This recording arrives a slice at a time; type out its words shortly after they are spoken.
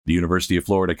The University of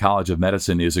Florida College of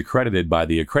Medicine is accredited by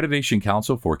the Accreditation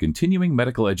Council for Continuing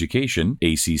Medical Education,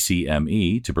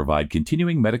 ACCME, to provide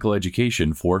continuing medical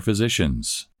education for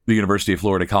physicians. The University of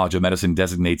Florida College of Medicine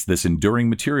designates this enduring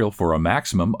material for a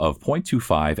maximum of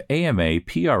 0.25 AMA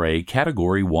PRA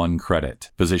Category 1 credit.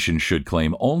 Physicians should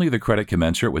claim only the credit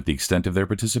commensurate with the extent of their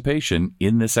participation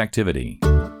in this activity.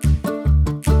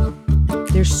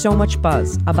 There's so much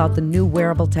buzz about the new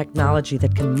wearable technology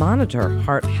that can monitor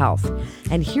heart health.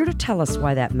 And here to tell us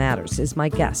why that matters is my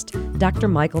guest, Dr.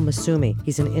 Michael Massumi.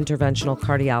 He's an interventional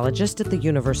cardiologist at the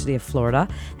University of Florida,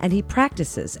 and he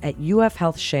practices at UF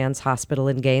Health Shands Hospital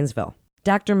in Gainesville.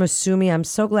 Dr. Massumi, I'm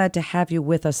so glad to have you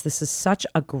with us. This is such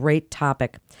a great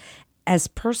topic. As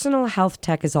personal health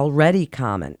tech is already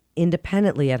common,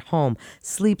 independently at home,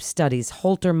 sleep studies,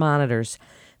 Holter monitors,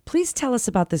 please tell us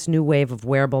about this new wave of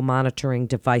wearable monitoring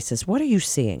devices. What are you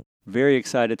seeing? Very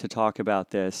excited to talk about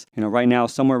this. Right now,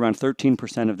 somewhere around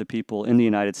 13% of the people in the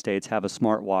United States have a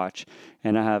smartwatch,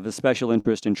 and I have a special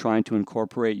interest in trying to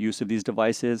incorporate use of these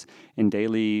devices in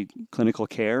daily clinical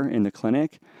care in the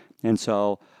clinic. And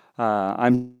so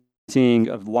I'm seeing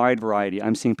a wide variety.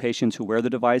 I'm seeing patients who wear the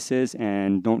devices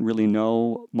and don't really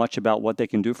know much about what they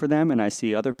can do for them. And I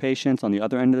see other patients on the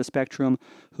other end of the spectrum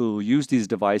who use these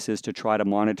devices to try to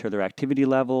monitor their activity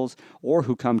levels, or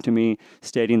who come to me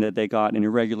stating that they got an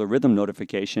irregular rhythm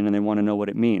notification and they want to know what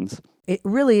it means. It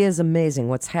really is amazing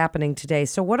what's happening today.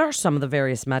 So what are some of the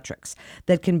various metrics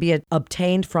that can be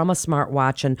obtained from a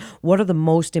smartwatch, and what are the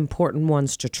most important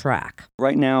ones to track?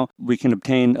 Right now, we can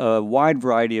obtain a wide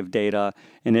variety of data,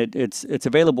 and it's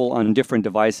available on different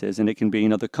devices. And it can be,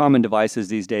 the common devices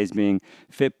these days being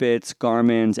Fitbits,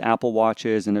 Garmin's, Apple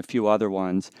Watches, and a few other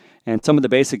ones. And some of the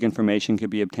basic information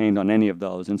can be obtained on any of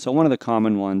those. And so one of the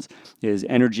common ones is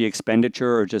energy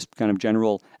expenditure, or just kind of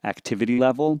general activity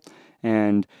level.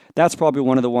 And that's probably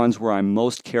one of the ones where I'm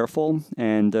most careful.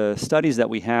 And the studies that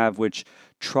we have, which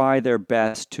try their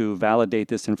best to validate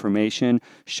this information,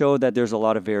 show that there's a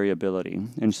lot of variability.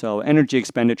 And so energy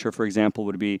expenditure, for example,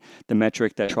 would be the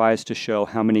metric that tries to show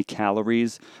how many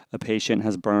calories a patient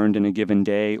has burned in a given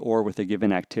day or with a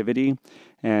given activity.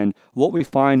 And what we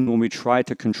find when we try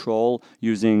to control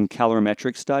using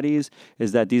calorimetric studies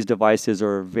is that these devices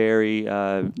are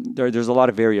there's a lot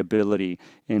of variability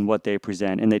in what they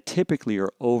present, and they typically are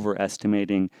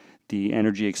overestimating the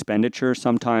energy expenditure,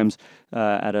 sometimes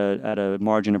at a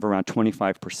margin of around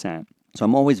 25%. So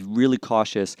I'm always really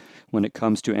cautious when it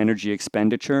comes to energy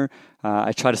expenditure.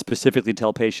 I try to specifically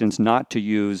tell patients not to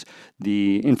use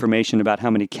the information about how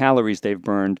many calories they've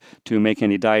burned to make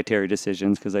any dietary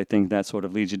decisions, because I think that sort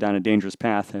of leads you down a dangerous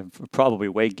path of probably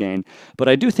weight gain. But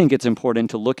I do think it's important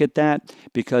to look at that,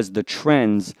 because the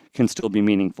trends can still be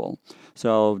meaningful.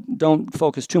 So don't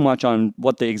focus too much on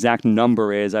what the exact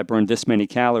number is. I burned this many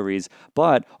calories.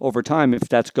 But over time, if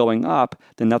that's going up,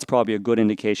 then that's probably a good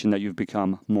indication that you've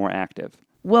become more active.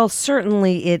 Well,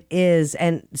 certainly it is.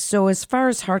 And so as far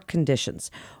as heart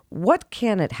conditions, what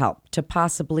can it help to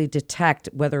possibly detect,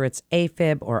 whether it's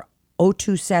AFib or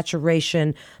O2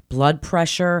 saturation, blood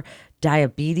pressure,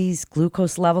 diabetes,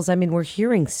 glucose levels? I mean, we're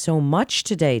hearing so much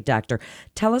today, doctor.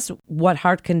 Tell us what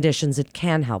heart conditions it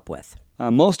can help with.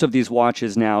 Most of these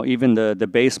watches now, even the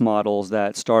base models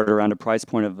that start around a price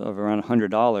point of around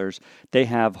 $100, they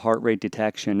have heart rate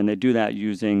detection, and they do that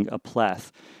using a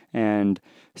pleth. And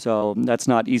so that's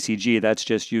not ECG, that's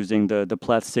just using the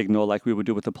pleth signal like we would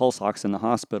do with the pulse ox in the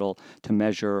hospital to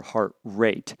measure heart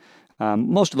rate.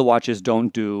 Most of the watches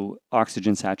don't do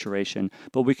oxygen saturation,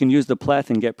 but we can use the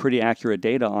pleth and get pretty accurate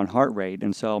data on heart rate.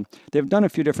 And so they've done a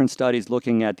few different studies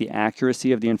looking at the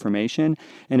accuracy of the information.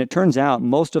 And it turns out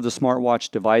most of the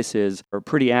smartwatch devices are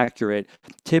pretty accurate,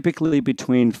 typically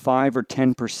between 5 or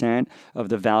 10% of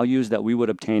the values that we would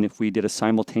obtain if we did a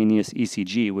simultaneous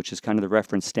ECG, which is kind of the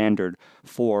reference standard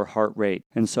for heart rate.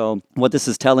 And so what this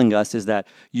is telling us is that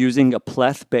using a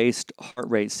pleth-based heart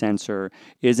rate sensor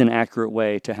is an accurate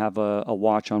way to have a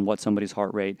watch on what somebody's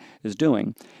heart rate is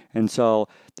doing. And so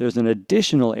there's an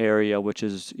additional area which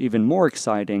is even more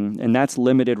exciting, and that's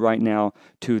limited right now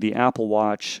to the Apple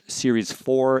Watch Series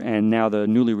 4 and now the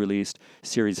newly released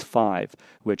Series 5,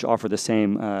 which offer the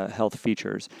same health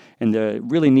features. And the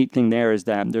really neat thing there is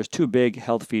that there's two big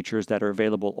health features that are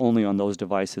available only on those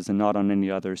devices and not on any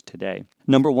others today.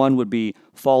 Number one would be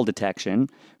fall detection,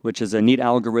 which is a neat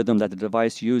algorithm that the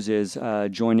device uses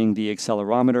joining the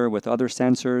accelerometer with other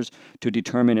sensors to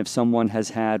determine if someone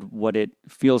has had what it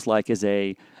feels like is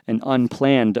an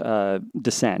unplanned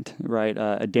descent, right?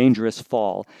 A dangerous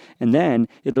fall. And then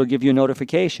it'll give you a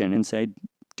notification and say,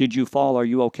 did you fall? Are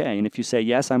you okay? And if you say,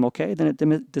 yes, I'm okay, then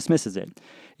it dismisses it.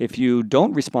 If you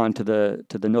don't respond to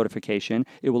the notification,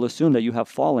 it will assume that you have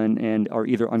fallen and are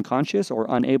either unconscious or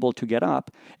unable to get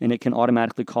up, and it can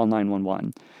automatically call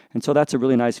 911. And so that's a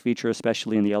really nice feature,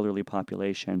 especially in the elderly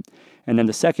population. And then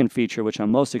the second feature, which I'm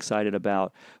most excited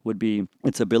about, would be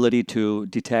its ability to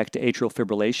detect atrial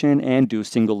fibrillation and do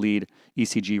single lead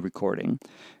ECG recording.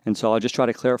 And so I'll just try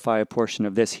to clarify a portion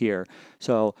of this here.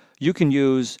 So you can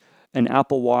use an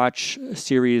Apple Watch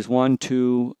Series 1,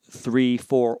 2, 3,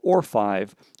 4, or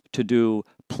 5 to do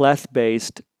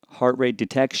pleth-based heart rate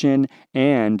detection,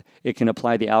 and it can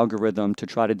apply the algorithm to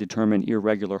try to determine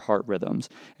irregular heart rhythms.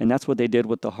 And that's what they did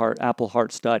with the Apple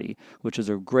Heart Study, which is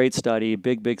a great study,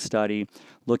 big study,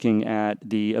 looking at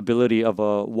the ability of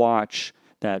a watch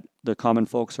that the common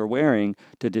folks are wearing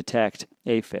to detect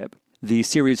AFib. The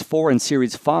Series 4 and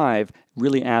Series 5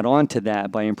 really add on to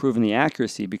that by improving the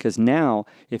accuracy, because now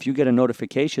if you get a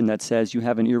notification that says you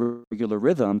have an irregular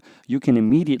rhythm, you can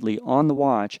immediately on the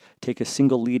watch take a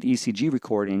single lead ECG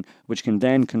recording, which can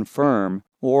then confirm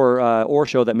or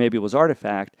show that maybe it was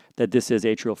artifact, that this is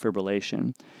atrial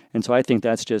fibrillation. And so I think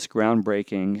that's just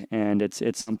groundbreaking, and it's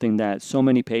something that so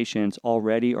many patients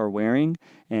already are wearing,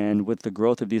 and with the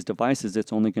growth of these devices,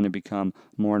 it's only going to become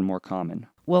more and more common.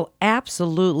 Well,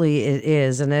 absolutely it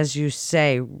is. And as you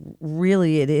say,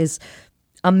 really it is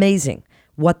amazing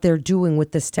what they're doing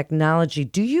with this technology.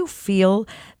 Do you feel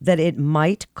that it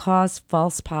might cause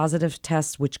false positive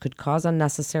tests, which could cause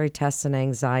unnecessary tests and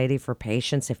anxiety for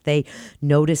patients if they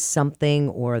notice something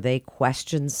or they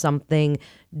question something?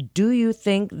 Do you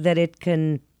think that it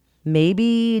can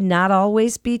maybe not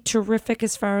always be terrific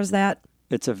as far as that?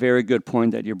 It's a very good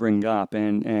point that you bring up,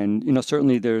 and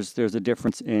certainly there's a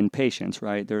difference in patients,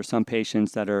 right? There are some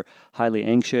patients that are highly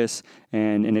anxious,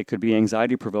 and it could be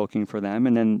anxiety provoking for them,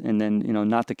 and then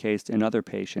not the case in other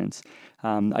patients.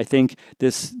 I think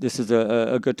this is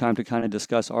a good time to kind of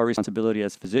discuss our responsibility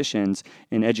as physicians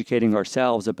in educating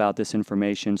ourselves about this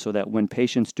information, so that when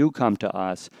patients do come to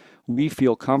us, we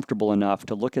feel comfortable enough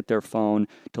to look at their phone,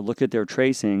 to look at their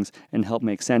tracings, and help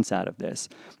make sense out of this.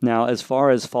 Now, as far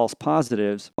as false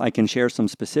positives, I can share some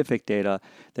specific data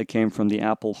that came from the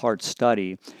Apple Heart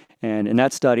Study. And in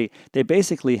that study, they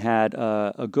basically had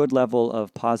a good level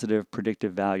of positive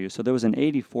predictive value. So there was an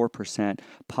 84%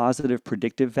 positive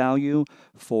predictive value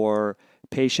for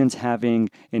patients having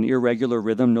an irregular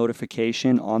rhythm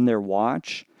notification on their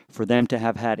watch, for them to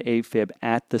have had AFib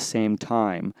at the same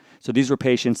time. So these were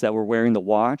patients that were wearing the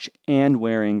watch and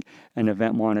wearing an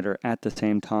event monitor at the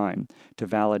same time to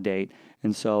validate.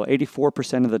 And so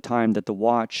 84% of the time that the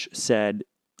watch said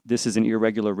this is an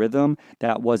irregular rhythm,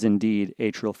 that was indeed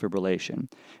atrial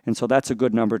fibrillation. And so that's a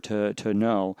good number to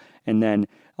know. And then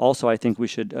also, I think we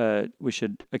should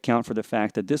account for the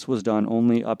fact that this was done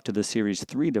only up to the Series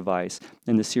 3 device,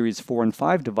 and the Series 4 and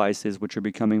 5 devices, which are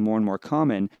becoming more and more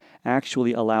common,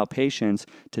 actually allow patients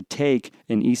to take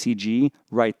an ECG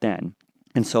right then.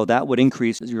 And so that would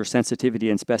increase your sensitivity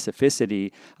and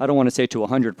specificity. I don't want to say to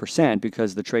 100%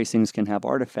 because the tracings can have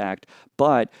artifact,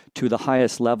 but to the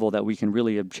highest level that we can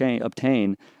really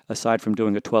obtain aside from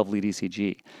doing a 12-lead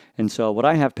ECG. And so what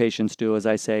I have patients do is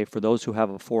I say, for those who have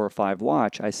a 4 or 5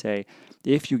 watch, I say,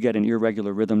 if you get an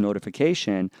irregular rhythm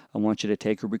notification, I want you to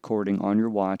take a recording on your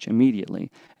watch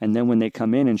immediately. And then when they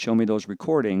come in and show me those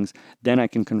recordings, then I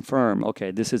can confirm,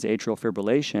 okay, this is atrial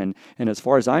fibrillation. And as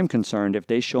far as I'm concerned, if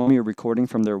they show me a recording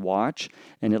from their watch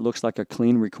and it looks like a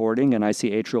clean recording and I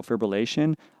see atrial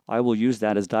fibrillation, I will use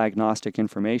that as diagnostic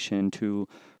information to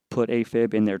put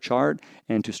AFib in their chart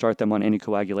and to start them on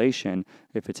anticoagulation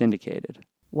if it's indicated.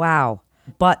 Wow.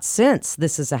 But since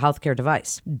this is a healthcare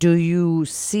device, do you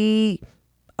see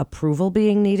approval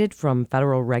being needed from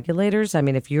federal regulators? I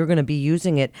mean, if you're going to be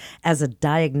using it as a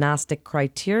diagnostic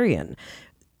criterion,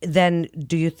 then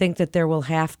do you think that there will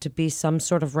have to be some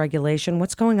sort of regulation?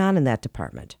 What's going on in that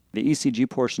department? The ECG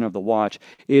portion of the watch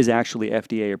is actually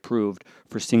FDA approved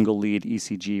for single lead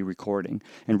ECG recording.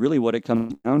 And really what it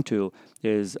comes down to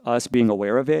is us being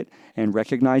aware of it and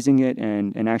recognizing it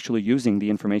and actually using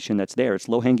the information that's there. It's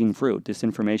low-hanging fruit. This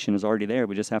information is already there.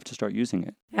 We just have to start using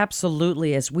it.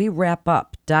 Absolutely. As we wrap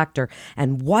up, Doctor,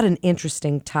 and what an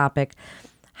interesting topic,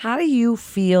 how do you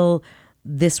feel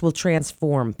this will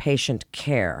transform patient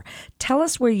care? Tell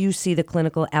us where you see the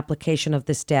clinical application of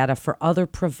this data for other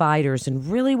providers and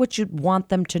really what you'd want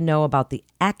them to know about the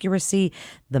accuracy,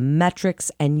 the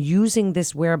metrics, and using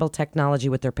this wearable technology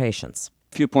with their patients.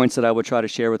 A few points that I would try to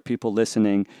share with people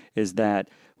listening is that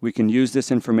We can use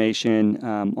this information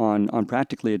on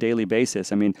practically a daily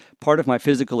basis. I mean, part of my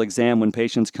physical exam when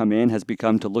patients come in has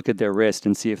become to look at their wrist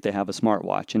and see if they have a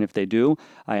smartwatch. And if they do,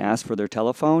 I ask for their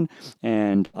telephone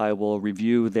and I will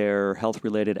review their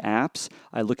health-related apps.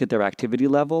 I look at their activity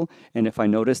level, and if I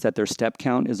notice that their step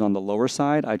count is on the lower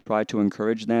side, I try to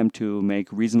encourage them to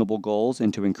make reasonable goals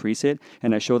and to increase it,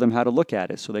 and I show them how to look at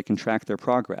it so they can track their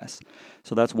progress.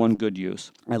 So that's one good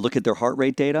use. I look at their heart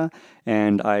rate data,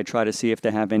 and I try to see if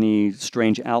they have any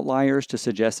strange outliers to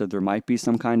suggest that there might be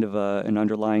some kind of an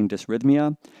underlying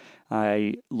dysrhythmia.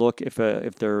 I look if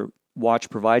their watch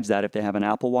provides that. If they have an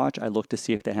Apple Watch, I look to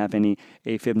see if they have any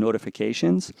AFib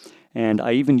notifications. And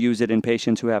I even use it in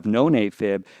patients who have known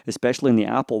AFib, especially in the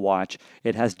Apple Watch.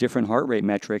 It has different heart rate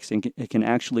metrics, and it can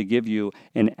actually give you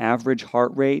an average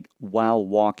heart rate while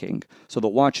walking. So the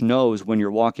watch knows when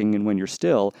you're walking and when you're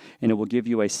still, and it will give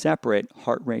you a separate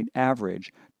heart rate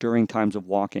average during times of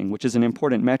walking, which is an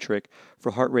important metric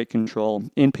for heart rate control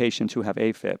in patients who have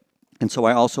AFib. And so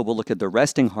I also will look at the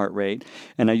resting heart rate,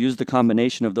 and I use the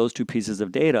combination of those two pieces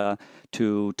of data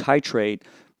to titrate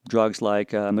drugs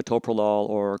like metoprolol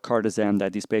or cardizem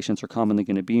that these patients are commonly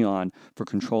going to be on for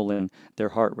controlling their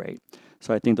heart rate.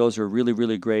 So I think those are really,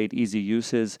 really great, easy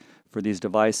uses for these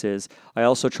devices. I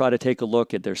also try to take a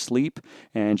look at their sleep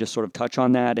and just sort of touch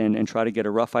on that and try to get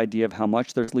a rough idea of how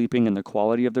much they're sleeping and the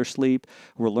quality of their sleep.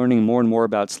 We're learning more and more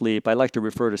about sleep. I like to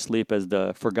refer to sleep as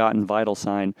the forgotten vital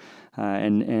sign.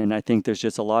 And I think there's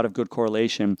just a lot of good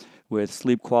correlation with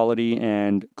sleep quality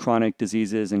and chronic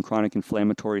diseases and chronic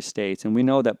inflammatory states. And we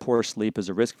know that poor sleep is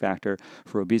a risk factor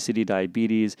for obesity,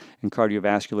 diabetes, and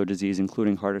cardiovascular disease,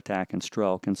 including heart attack and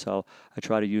stroke. And so I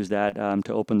try to use that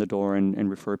to open the door and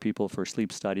refer people for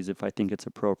sleep studies if I think it's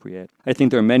appropriate. I think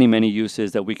there are many, many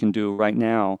uses that we can do right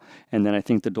now. And then I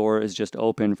think the door is just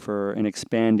open for an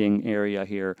expanding area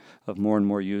here of more and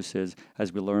more uses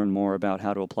as we learn more about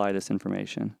how to apply this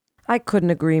information. I couldn't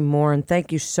agree more, and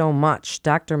thank you so much,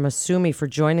 Dr. Massumi, for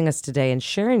joining us today and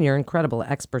sharing your incredible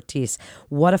expertise.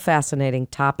 What a fascinating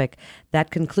topic. That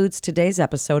concludes today's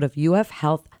episode of UF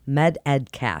Health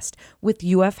MedEdcast with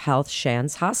UF Health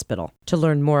Shands Hospital. To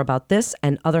learn more about this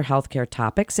and other healthcare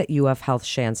topics at UF Health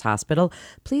Shands Hospital,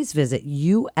 please visit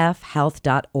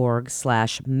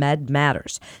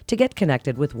ufhealth.org/medmatters to get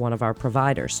connected with one of our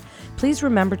providers. Please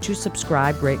remember to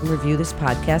subscribe, rate, and review this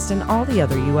podcast and all the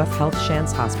other UF Health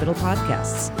Shands Hospital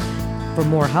podcasts. For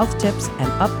more health tips and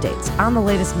updates on the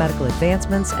latest medical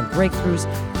advancements and breakthroughs,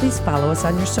 please follow us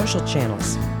on your social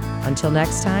channels. Until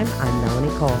next time, I'm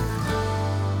Melanie Cole.